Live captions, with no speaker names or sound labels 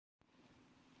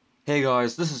Hey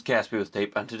guys, this is Casper with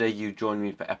Tape, and today you join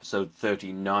me for episode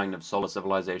 39 of Solar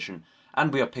Civilization,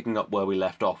 and we are picking up where we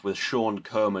left off with Sean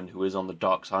Kerman, who is on the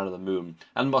dark side of the moon,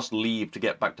 and must leave to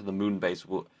get back to the moon base,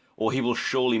 or he will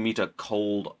surely meet a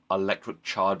cold, electric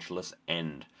chargeless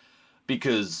end.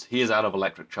 Because he is out of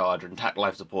electric charge, and TAC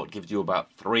life support gives you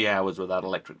about 3 hours without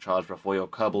electric charge before your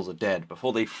Kerbals are dead,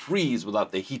 before they freeze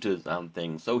without the heaters and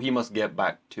things, so he must get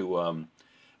back to,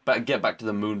 get back to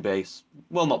the moon base.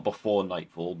 Well, not before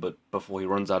nightfall, but before he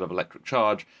runs out of electric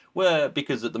charge. Where,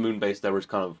 because at the moon base there is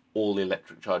kind of all the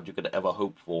electric charge you could ever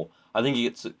hope for. I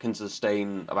think can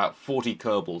sustain about 40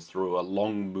 Kerbals through a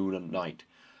long moon and night.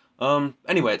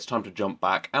 Anyway, it's time to jump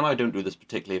back, and I don't do this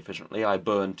particularly efficiently. I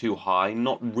burn too high,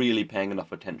 not really paying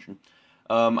enough attention.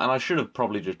 And I should have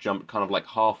probably just jumped kind of like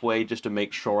halfway just to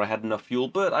make sure I had enough fuel,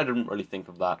 but I didn't really think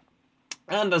of that.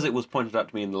 And as it was pointed out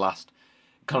to me in the last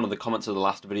kind of the comments of the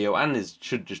last video, and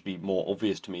should just be more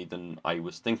obvious to me than I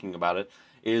was thinking about it,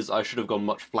 is I should have gone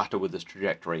much flatter with this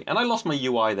trajectory. And I lost my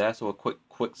UI there, so a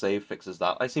quick save fixes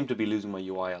that. I seem to be losing my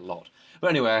UI a lot.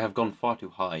 But anyway, I have gone far too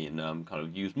high and kind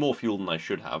of used more fuel than I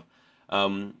should have.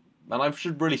 And I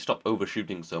should really stop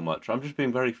overshooting so much. I'm just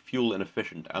being very fuel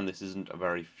inefficient, and this isn't a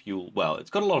very fuel... Well,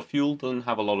 it's got a lot of fuel, doesn't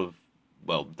have a lot of...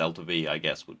 Well, delta V, I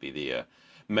guess, would be the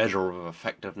measure of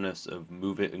effectiveness of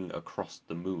moving across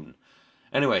the moon.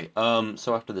 Anyway,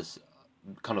 so after this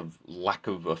kind of lack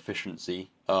of efficiency,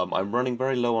 I'm running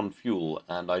very low on fuel,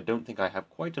 and I don't think I have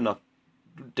quite enough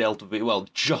delta V, well,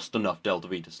 just enough delta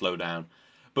V to slow down.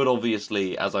 But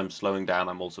obviously, as I'm slowing down,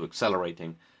 I'm also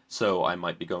accelerating, so I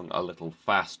might be going a little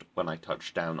fast when I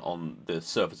touch down on the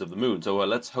surface of the moon. So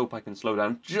let's hope I can slow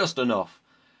down just enough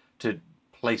to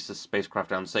place the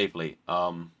spacecraft down safely.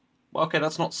 Okay,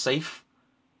 that's not safe,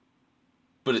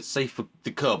 but it's safe for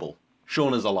the Kerbal.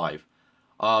 Sean is alive.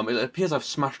 It appears I've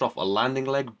smashed off a landing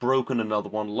leg, broken another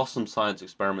one, lost some science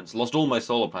experiments, lost all my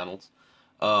solar panels.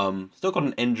 Still got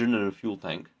an engine and a fuel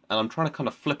tank, and I'm trying to kind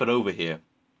of flip it over here,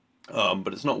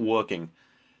 but it's not working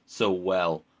so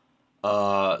well.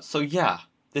 So yeah,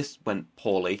 this went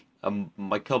poorly.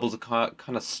 My Kerbals are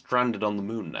kind of stranded on the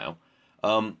moon now.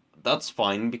 That's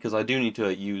fine because I do need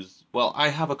to use. Well, I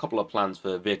have a couple of plans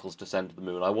for vehicles to send to the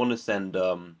moon. I want to send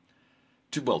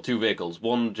two vehicles.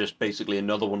 One, just basically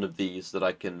another one of these that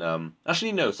I can,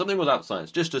 actually, no, something without science.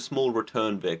 Just a small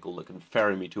return vehicle that can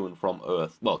ferry me to and from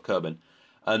Earth. Well, Kerbin.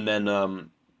 And then,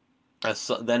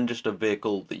 then just a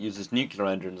vehicle that uses nuclear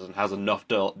engines and has enough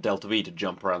Delta V to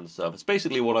jump around the surface.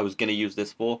 Basically what I was going to use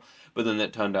this for, but then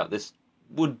it turned out this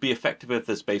would be effective if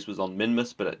this base was on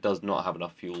Minmus, but it does not have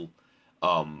enough fuel,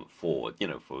 for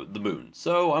the moon.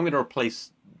 So I'm going to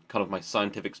replace kind of my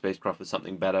scientific spacecraft with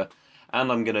something better, and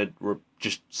I'm gonna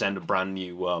just send a brand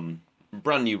new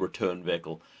return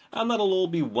vehicle, and that'll all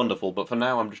be wonderful. But for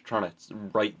now, I'm just trying to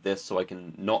write this so I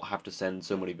can not have to send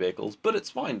so many vehicles. But it's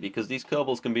fine because these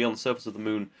Kerbals can be on the surface of the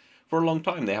moon for a long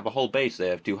time. They have a whole base. They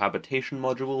have 2 habitation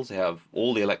modules. They have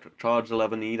all the electric charge they'll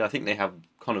ever need. I think they have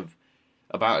kind of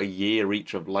about a year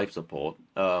each of life support.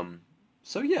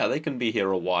 So yeah, they can be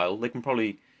here a while. They can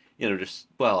probably, just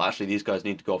well, actually, these guys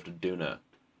need to go off to Duna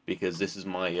because this is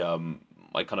my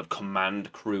kind of command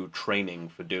crew training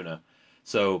for Duna.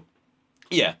 So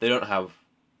yeah, they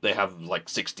have like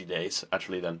 60 days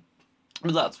actually then.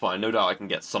 But that's fine. No doubt I can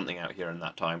get something out here in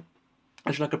that time.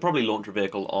 Actually, I could probably launch a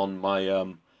vehicle on my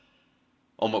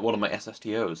one of my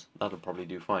SSTOs. That'll probably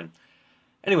do fine.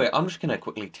 Anyway, I'm just going to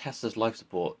quickly test this life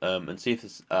support and see if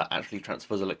this actually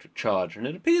transfers electric charge. And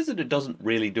it appears that it doesn't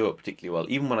really do it particularly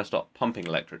well, even when I start pumping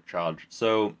electric charge.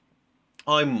 So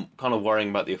I'm kind of worrying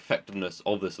about the effectiveness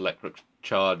of this electric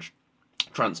charge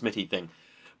transmitty thing.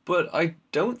 But I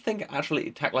don't think actually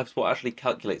TAC life support actually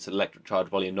calculates electric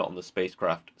charge while you're not on the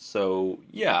spacecraft. So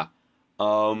yeah,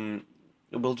 we'll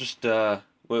just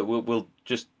we'll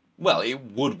just well, it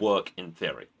would work in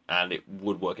theory and it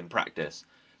would work in practice.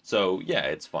 So yeah,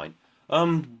 it's fine.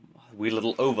 Wee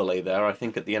little overlay there. I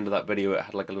think at the end of that video it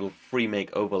had like a little free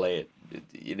make overlay.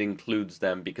 It includes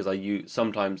them because I use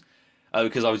sometimes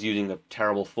because I was using a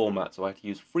terrible format, so I had to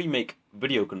use FreeMake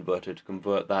Video Converter to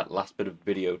convert that last bit of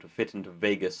video to fit into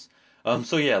Vegas.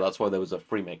 So yeah, that's why there was a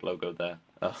FreeMake logo there.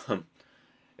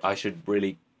 I should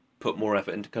really put more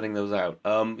effort into cutting those out.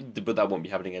 But that won't be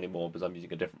happening anymore because I'm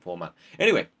using a different format.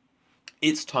 Anyway,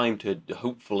 it's time to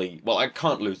hopefully... Well, I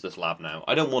can't lose this lab now.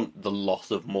 I don't want the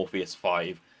loss of Morpheus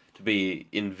 5 to be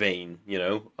in vain,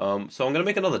 So I'm going to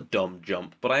make another dumb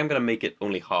jump, but I am going to make it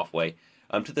only halfway.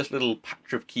 To this little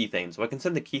patch of Kethane, so I can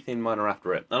send the Kethane miner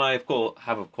after it. And I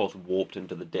have of course warped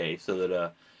into the day so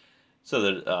that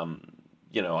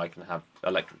you know, I can have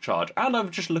electric charge. And I'm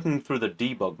just looking through the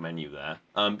debug menu there,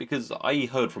 because I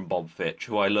heard from Bob Fitch,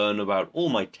 who I learn about all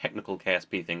my technical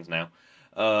KSP things now.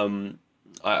 Um,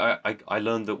 I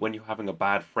learned that when you're having a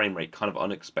bad frame rate, kind of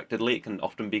unexpectedly, it can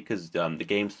often be because the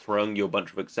game's throwing you a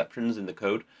bunch of exceptions in the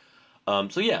code.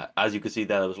 So yeah, as you can see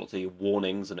there was lots of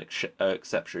warnings and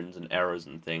exceptions and errors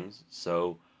and things.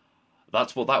 So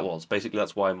that's what that was. Basically,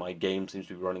 that's why my game seems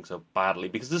to be running so badly,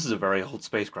 because this is a very old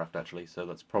spacecraft, actually, so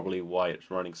that's probably why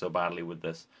it's running so badly with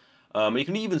this. You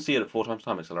can even see it at 4 times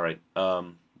time accelerate,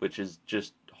 which is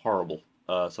just horrible.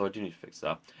 So I do need to fix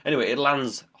that. Anyway, it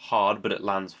lands hard, but it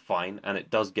lands fine, and it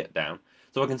does get down.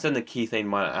 So I can send the Kethane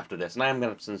miner after this, and I am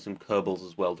going to send some Kerbals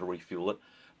as well to refuel it.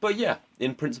 But yeah,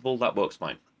 in principle, that works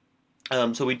fine.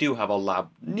 So we do have a lab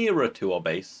nearer to our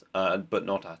base, but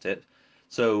not at it.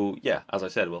 So yeah, as I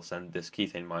said, we'll send this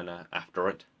Kethane miner after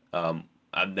it, and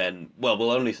then, well,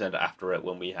 we'll only send it after it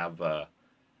when we have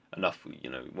enough, you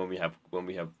know, when we have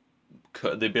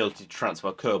the ability to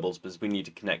transfer Kerbals, because we need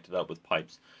to connect it up with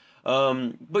pipes.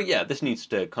 But yeah, this needs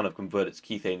to kind of convert its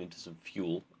Kethane into some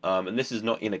fuel, and this is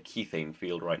not in a Kethane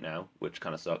field right now, which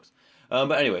kind of sucks.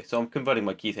 But anyway, so I'm converting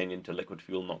my Kethane into liquid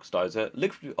fuel and oxidizer.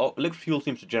 Liquid fuel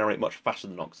seems to generate much faster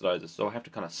than oxidizer, so I have to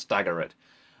kind of stagger it.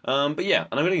 But yeah,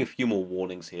 and I'm getting a few more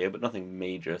warnings here, but nothing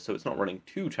major, so it's not running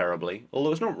too terribly,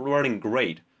 although it's not running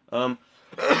great. Bit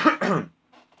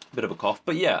of a cough,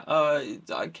 but yeah,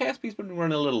 KSP's been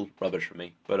running a little rubbish for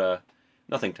me, but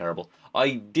nothing terrible.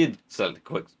 I did select a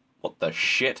quick... What the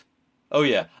shit? Oh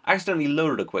yeah, I accidentally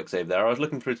loaded a quick save there. I was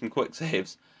looking through some quick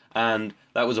saves, and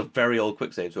that was a very old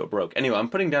quick save, so it broke. Anyway, I'm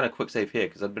putting down a quick save here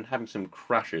because I've been having some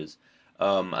crashes,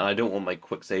 and I don't want my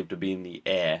quick save to be in the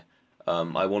air.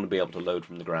 I want to be able to load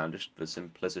from the ground just for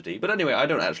simplicity. But anyway, I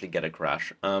don't actually get a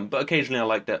crash. But occasionally I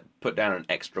like to put down an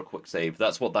extra quick save.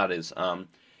 That's what that is.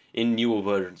 In newer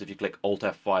versions, if you click Alt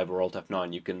F5 or Alt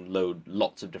F9, you can load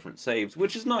lots of different saves,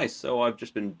 which is nice. So I've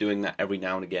just been doing that every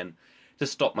now and again to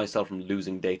stop myself from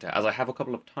losing data, as I have a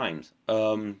couple of times.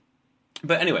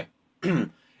 But anyway,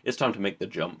 it's time to make the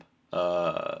jump.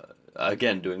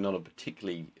 Again, doing not a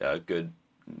particularly good,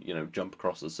 you know, jump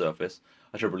across the surface.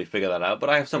 I should really figure that out, but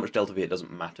I have so much delta V it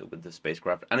doesn't matter with this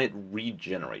spacecraft, and it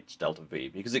regenerates delta V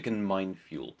because it can mine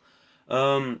fuel.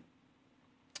 I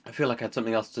feel like I had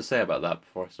something else to say about that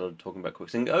before I started talking about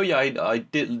quicksave. Oh yeah, I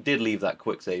did leave that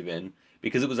quick save in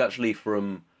because it was actually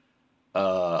from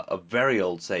a very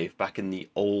old save back in the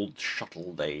old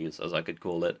shuttle days, as I could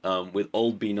call it, with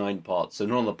old B9 parts. So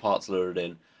none of the parts loaded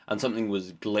in, and something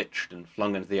was glitched and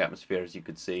flung into the atmosphere, as you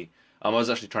could see. I was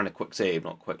actually trying to quick save,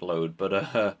 not quick load,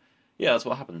 but yeah, that's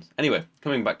what happens. Anyway,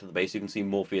 coming back to the base, you can see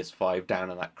Morpheus 5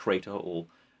 down in that crater, all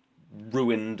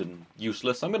ruined and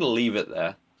useless. I'm going to leave it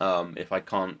there. If I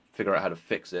can't figure out how to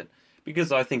fix it,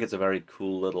 because I think it's a very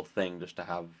cool little thing just to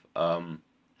have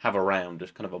around,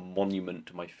 just kind of a monument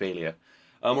to my failure.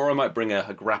 Or I might bring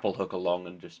a grapple hook along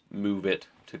and just move it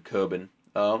to Kerbin.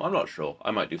 I'm not sure. I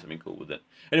might do something cool with it.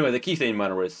 Anyway, the Kethane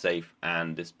miner is safe,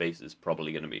 and this base is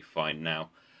probably going to be fine now.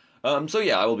 So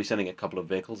yeah, I will be sending a couple of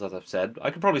vehicles, as I've said. I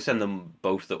could probably send them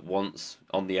both at once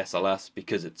on the SLS,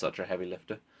 because it's such a heavy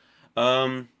lifter.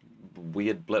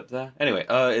 Weird blip there. Anyway,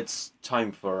 it's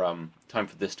time for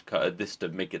this to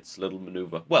make its little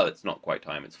maneuver. Well, it's not quite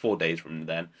time. It's 4 days from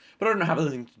then, but I don't have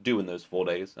anything to do in those 4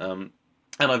 days. And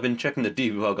I've been checking the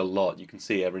debug a lot. You can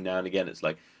see every now and again it's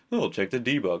like, oh, check the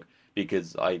debug,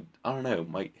 because I don't know,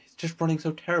 it's just running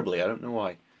so terribly. I don't know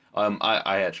why.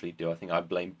 I actually do. I think I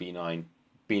blame B9.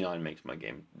 B9 makes my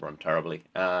game run terribly.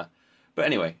 But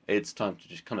anyway, it's time to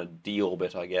just kind of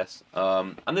deorbit, I guess.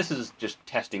 And this is just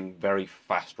testing very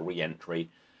fast re-entry.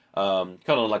 Kind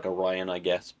of like Orion, I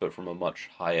guess, but from a much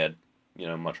higher,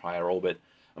 much higher orbit.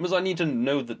 Because I need to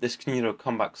know that this can,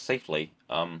 come back safely.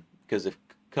 Because if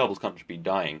Kerbals can't just be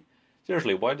dying.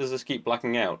 Seriously, why does this keep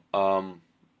blacking out?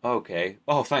 Okay.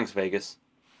 Oh, thanks, Vegas.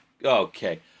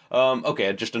 Okay.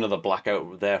 Okay, just another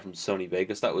blackout there from Sony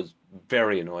Vegas. That was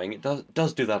very annoying. It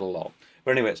does do that a lot.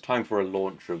 But anyway, it's time for a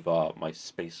launch of my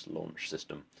space launch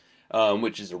system,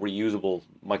 which is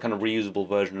my kind of reusable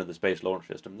version of the space launch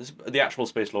system. The actual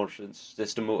space launch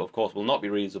system, of course, will not be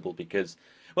reusable because,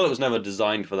 well, it was never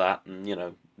designed for that,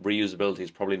 and reusability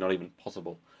is probably not even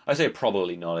possible. I say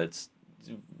probably not.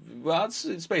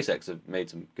 SpaceX have made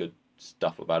some good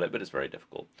stuff about it, but it's very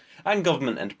difficult. And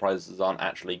government enterprises aren't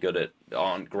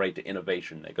great at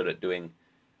innovation. They're good at doing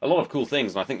a lot of cool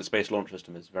things, and I think the space launch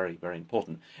system is very, very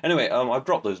important. Anyway, I've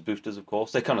dropped those boosters, of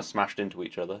course. They kind of smashed into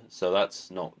each other, so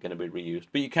that's not going to be reused.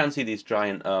 But you can see these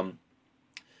giant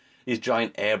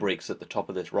air brakes at the top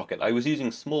of this rocket. I was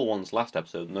using small ones last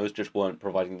episode, and those just weren't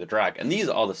providing the drag. And these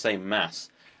are the same mass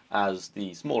as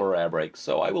the smaller air brakes,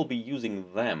 so I will be using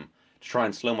them to try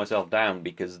and slow myself down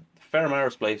because Ferrum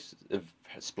Aerospace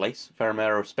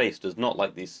does not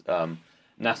like these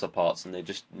NASA parts, and they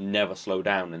just never slow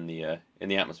down in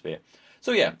the atmosphere.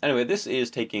 So yeah, anyway, this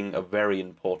is taking a very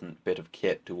important bit of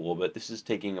kit to orbit. This is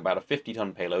taking about a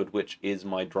 50-ton payload, which is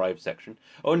my drive section.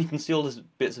 Oh, and you can see all these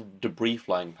bits of debris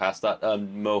flying past. That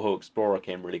Moho Explorer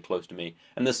came really close to me.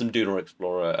 And there's some Duna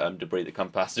Explorer debris that come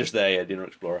past. Just there, yeah, Duna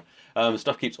Explorer.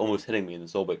 Stuff keeps almost hitting me in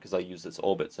this orbit because I use this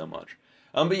orbit so much.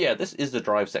 But yeah, this is the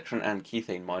drive section and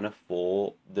Kethane miner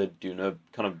for the Duna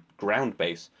kind of ground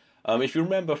base. If you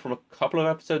remember from a couple of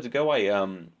episodes ago,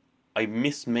 I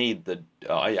mismade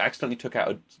I accidentally took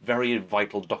out a very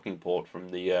vital docking port from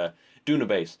the Duna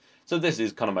base. So this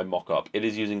is kind of my mock-up. It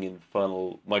is using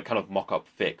my kind of mock-up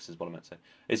fix is what I meant to say.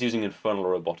 It's using infernal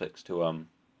robotics to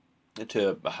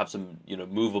have some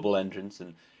movable engines,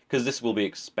 and because this will be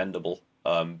expendable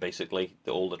basically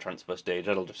all the transfer stage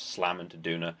that'll just slam into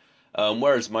Duna.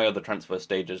 Whereas my other transfer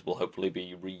stages will hopefully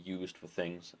be reused for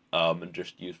things and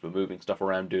just used for moving stuff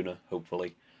around Duna,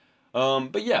 hopefully.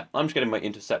 But yeah, I'm just getting my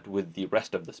intercept with the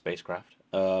rest of the spacecraft,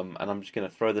 and I'm just going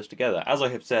to throw this together. As I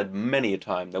have said many a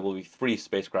time, there will be 3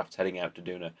 spacecrafts heading out to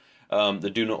Duna. The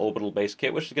Duna Orbital base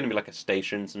kit, which is going to be like a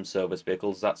station, some service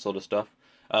vehicles, that sort of stuff.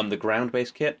 The ground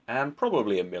base kit, and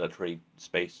probably a military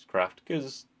spacecraft,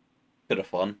 because bit of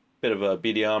fun, bit of a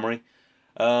BD armory.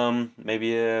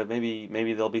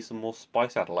 Maybe there'll be some more spy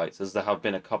satellites, as there have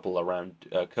been a couple around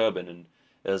Kerbin, and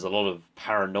there's a lot of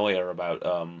paranoia about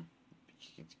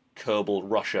Kerbal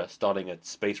Russia starting a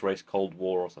space race Cold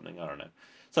War or something. I don't know,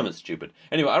 something stupid.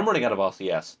 Anyway, I'm running out of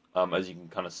RCS, as you can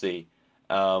kind of see,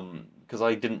 because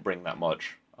I didn't bring that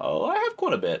much. Oh, I have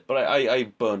quite a bit, but I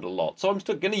burned a lot, so I'm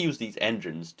still going to use these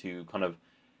engines to kind of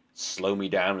slow me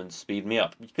down and speed me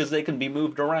up, because they can be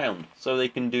moved around, so they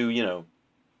can do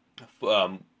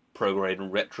prograde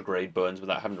and retrograde burns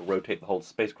without having to rotate the whole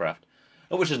spacecraft,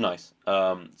 which is nice.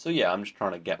 So yeah, I'm just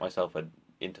trying to get myself an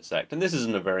intersect, and this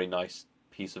isn't a very nice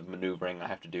piece of maneuvering I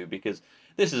have to do because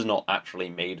this is not actually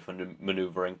made for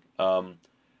maneuvering. And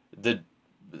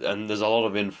there's a lot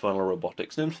of infernal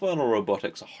robotics, and infernal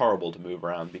robotics are horrible to move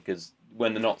around because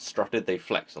when they're not strutted, they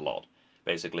flex a lot,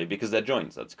 basically, because they're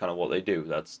joints. That's kind of what they do.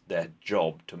 That's their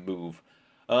job, to move.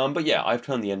 But yeah, I've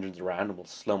turned the engines around and will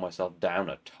slow myself down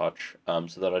a touch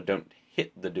so that I don't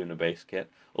hit the Duna base kit.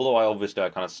 Although I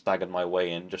kind of staggered my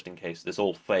way in just in case this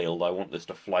all failed. I want this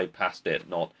to fly past it,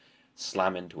 not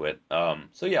slam into it.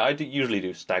 So yeah, usually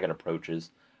do staggered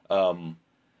approaches. But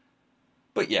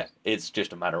yeah, it's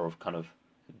just a matter of kind of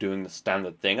doing the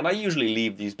standard thing. And I usually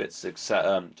leave these bits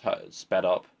sped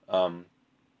up.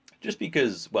 Just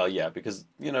because, well, yeah, because,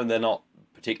 they're not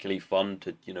particularly fun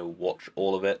to, watch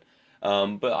all of it.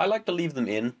 But I like to leave them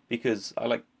in because I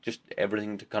like just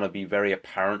everything to kind of be very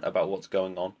apparent about what's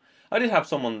going on. I did have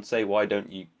someone say, why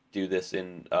don't you do this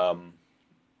in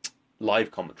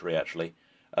live commentary, actually?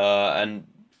 And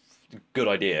good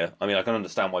idea. I mean, I can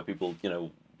understand why people,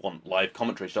 want live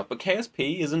commentary stuff, but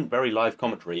KSP isn't very live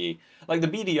commentary. Like the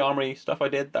BD Armory stuff I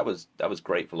did, that was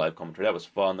great for live commentary. That was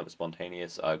fun, that was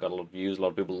spontaneous. I got a lot of views, a lot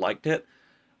of people liked it.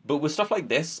 But with stuff like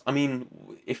this, I mean,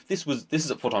 if this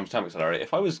is at 4 times time accelerator,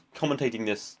 if I was commentating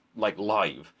this like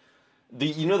live,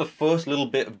 the first little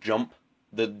bit of jump,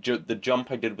 the jump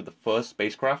I did with the first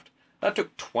spacecraft, that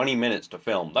took 20 minutes to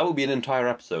film. That would be an entire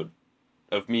episode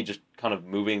of me just kind of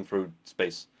moving through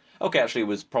space. Okay, actually, it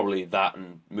was probably that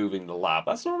and moving the lab.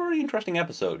 That's not a very interesting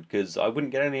episode, because I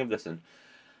wouldn't get any of this in.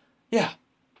 Yeah.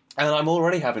 And I'm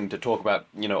already having to talk about,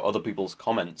 other people's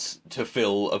comments to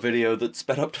fill a video that's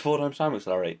sped up to 4 times time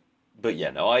accelerate. But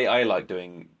yeah, no, I like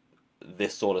doing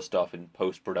this sort of stuff in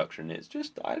post-production. I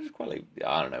just quite like,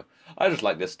 I don't know. I just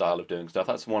like this style of doing stuff.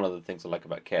 That's one of the things I like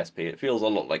about KSP. It feels a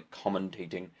lot like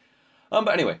commentating. But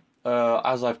anyway,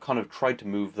 as I've kind of tried to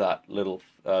move that little,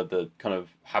 the kind of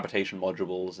habitation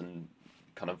modules and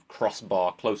kind of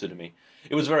crossbar closer to me,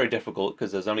 it was very difficult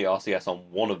because there's only RCS on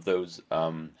one of those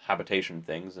habitation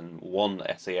things and one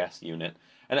SAS unit,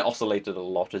 and it oscillated a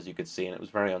lot, as you could see, and it was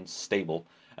very unstable.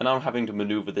 And I'm having to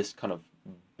maneuver this kind of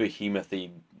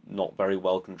behemouthy, not very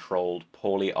well controlled,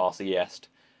 poorly RCS'd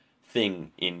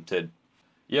thing into,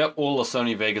 yep, all the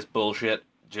Sony Vegas bullshit.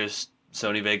 Just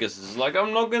Sony Vegas is like,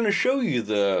 I'm not going to show you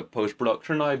the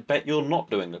post-production, I bet you're not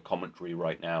doing a commentary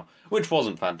right now, which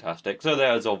wasn't fantastic. So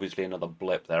there's obviously another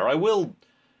blip there. I will,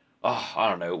 I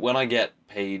don't know, when I get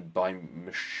paid by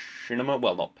Machinima,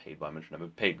 well, not paid by Machinima,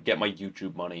 get my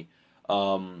YouTube money, I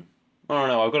don't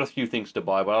know, I've got a few things to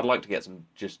buy, but I'd like to get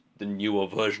just the newer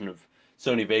version of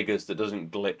Sony Vegas that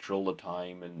doesn't glitch all the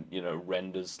time and,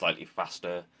 renders slightly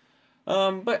faster.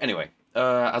 But anyway,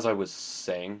 as I was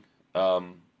saying,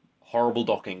 horrible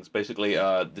dockings. Basically,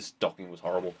 this docking was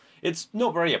horrible. It's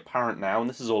not very apparent now, and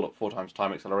this is all at 4x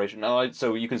time acceleration. And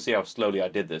so you can see how slowly I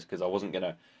did this, because I wasn't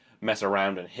gonna mess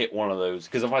around and hit one of those.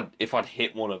 Because if I'd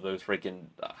hit one of those freaking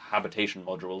habitation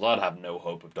modules, I'd have no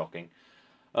hope of docking.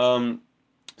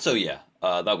 So yeah,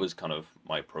 that was kind of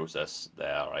my process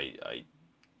there. I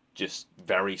just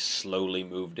very slowly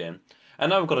moved in. And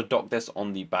now I've got to dock this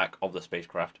on the back of the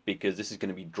spacecraft, because this is going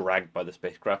to be dragged by the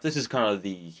spacecraft. This is kind of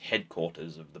the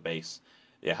headquarters of the base.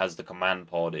 It has the command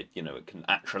pod, it can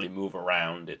actually move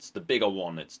around. It's the bigger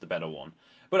one, it's the better one.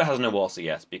 But it has no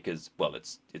RCS because, well,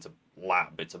 it's a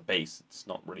lab, it's a base, it's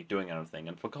not really doing anything.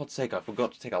 And for God's sake, I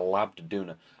forgot to take a lab to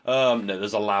Duna. No,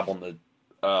 there's a lab on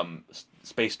the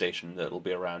space station that'll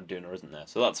be around Duna, isn't there?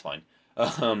 So that's fine.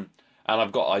 And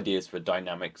I've got ideas for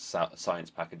dynamic science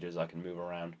packages I can move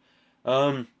around.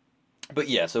 But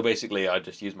yeah, so basically I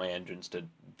just use my engines to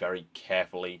very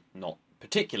carefully, not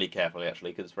particularly carefully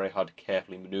actually, because it's very hard to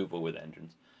carefully maneuver with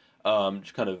engines.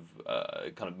 Just kind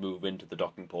of move into the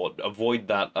docking port, avoid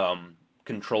that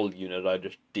control unit I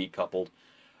just decoupled.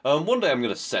 One day I'm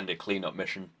going to send a cleanup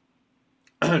mission.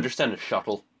 Just send a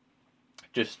shuttle.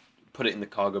 Just put it in the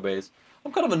cargo bays.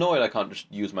 I'm kind of annoyed I can't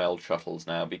just use my old shuttles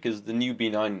now, because the new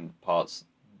B9 parts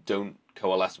don't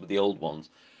coalesce with the old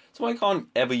ones. So I can't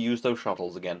ever use those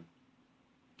shuttles again.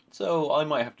 So I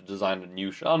might have to design a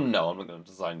new no, I'm not going to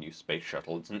design a new space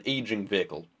shuttle. It's an aging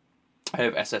vehicle. I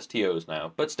have SSTOs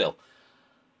now, but still.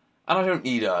 And I don't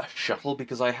need a shuttle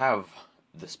because I have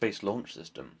the Space Launch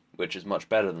System, which is much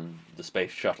better than the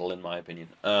Space Shuttle in my opinion.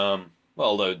 Well,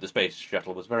 although the Space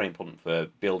Shuttle was very important for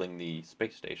building the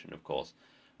space station, of course.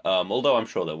 Although I'm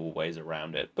sure there were ways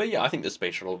around it. But yeah, I think the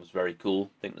Space Shuttle was very cool.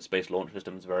 I think the Space Launch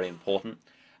System is very important.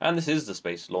 And this is the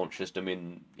Space Launch System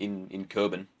in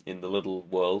Kerbal, in the little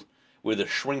world, with a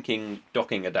shrinking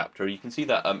docking adapter. You can see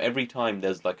that every time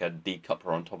there's like a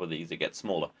decoupler on top of these, it gets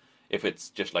smaller. If it's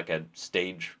just like a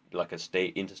stage, like a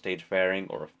interstage fairing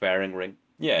or a fairing ring,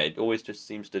 yeah, it always just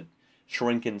seems to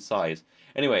shrink in size.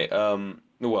 Anyway,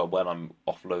 well, when I'm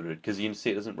offloaded, because you can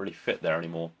see it doesn't really fit there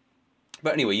anymore.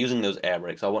 But anyway, using those air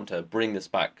brakes, I want to bring this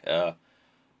back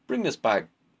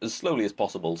as slowly as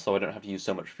possible so I don't have to use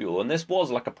so much fuel. And this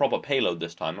was like a proper payload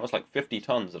this time. It was like 50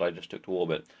 tons that I just took to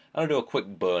orbit. And I do a quick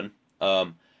burn.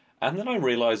 And then I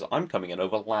realize I'm coming in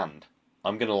over land.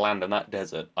 I'm going to land in that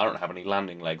desert. I don't have any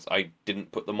landing legs. I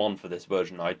didn't put them on for this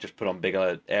version. I just put on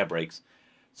bigger air brakes.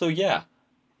 So yeah,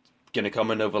 going to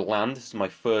come in over land. This is my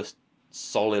first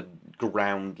solid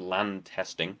ground land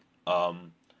testing.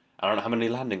 I don't have any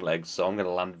landing legs, so I'm going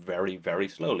to land very, very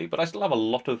slowly. But I still have a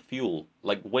lot of fuel,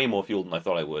 like way more fuel than I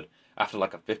thought I would. After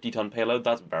like a 50-ton payload,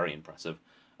 that's very impressive.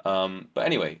 But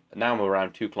anyway, now I'm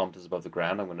around 2 kilometers above the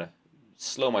ground. I'm going to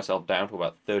slow myself down to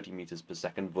about 30 meters per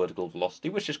second vertical velocity,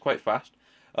 which is quite fast.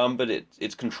 But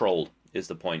it's controlled, is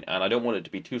the point. And I don't want it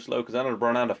to be too slow, because then I'll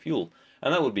run out of fuel.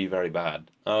 And that would be very bad.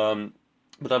 But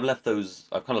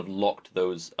I've kind of locked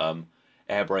those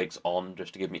air brakes on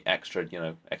just to give me extra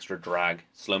drag,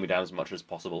 slow me down as much as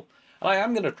possible. And I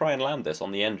am going to try and land this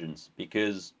on the engines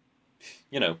because,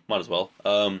 might as well.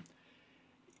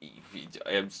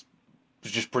 It's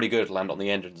just pretty good to land on the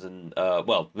engines, and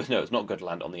well, no, it's not good to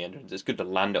land on the engines. It's good to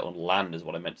land it on land, is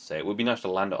what I meant to say. It would be nice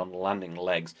to land it on landing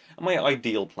legs. And my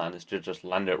ideal plan is to just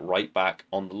land it right back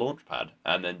on the launch pad,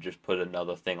 and then just put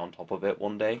another thing on top of it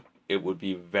one day. It would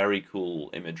be very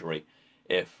cool imagery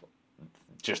if.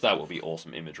 Just that would be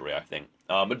awesome imagery, I think.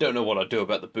 I don't know what I'd do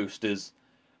about the boosters.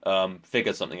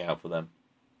 Figure something out for them.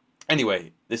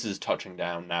 Anyway, this is touching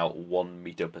down now 1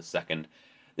 meter per second.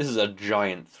 This is a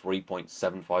giant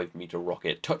 3.75 meter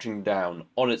rocket touching down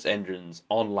on its engines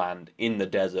on land in the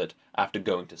desert after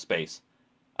going to space.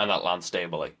 And that lands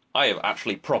stably. I have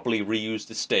actually properly reused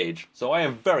this stage, so I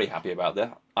am very happy about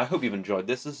that. I hope you've enjoyed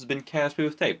this. This has been KSP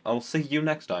with Tape. I will see you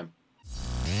next time.